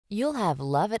You'll have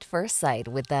love at first sight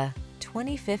with the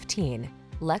 2015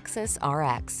 Lexus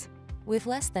RX. With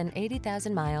less than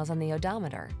 80,000 miles on the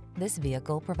odometer, this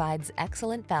vehicle provides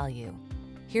excellent value.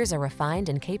 Here's a refined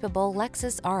and capable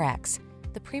Lexus RX,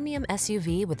 the premium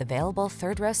SUV with available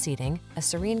third-row seating, a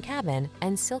serene cabin,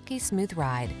 and silky smooth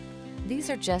ride. These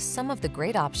are just some of the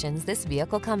great options this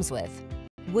vehicle comes with: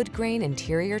 wood grain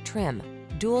interior trim,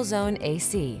 dual-zone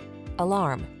AC,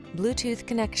 alarm, Bluetooth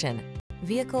connection,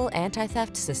 vehicle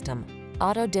anti-theft system,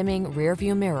 auto-dimming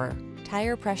rear-view mirror,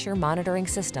 tire pressure monitoring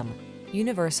system,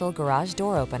 universal garage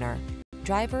door opener,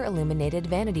 driver illuminated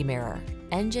vanity mirror,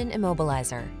 engine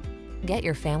immobilizer. Get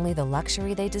your family the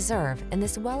luxury they deserve in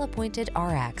this well-appointed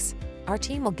RX. Our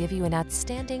team will give you an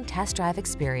outstanding test drive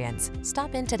experience.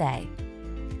 Stop in today.